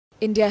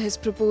India has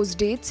proposed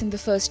dates in the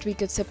first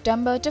week of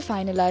September to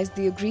finalise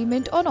the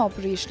agreement on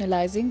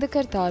operationalising the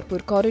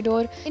Kartarpur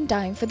Corridor in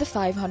time for the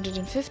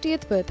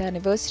 550th birth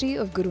anniversary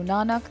of Guru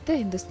Nanak, the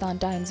Hindustan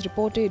Times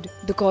reported.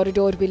 The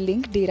corridor will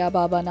link Dera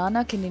Baba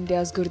Nanak in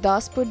India's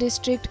Gurdaspur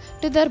district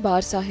to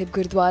Darbar Sahib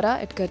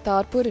Gurdwara at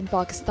Kartarpur in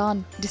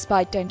Pakistan.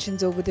 Despite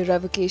tensions over the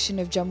revocation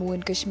of Jammu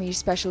and Kashmir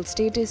special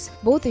status,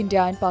 both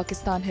India and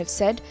Pakistan have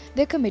said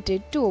they are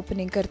committed to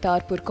opening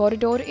Kartarpur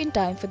Corridor in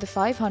time for the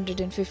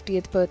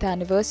 550th birth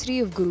anniversary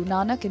of Guru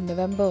Nanak in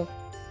November.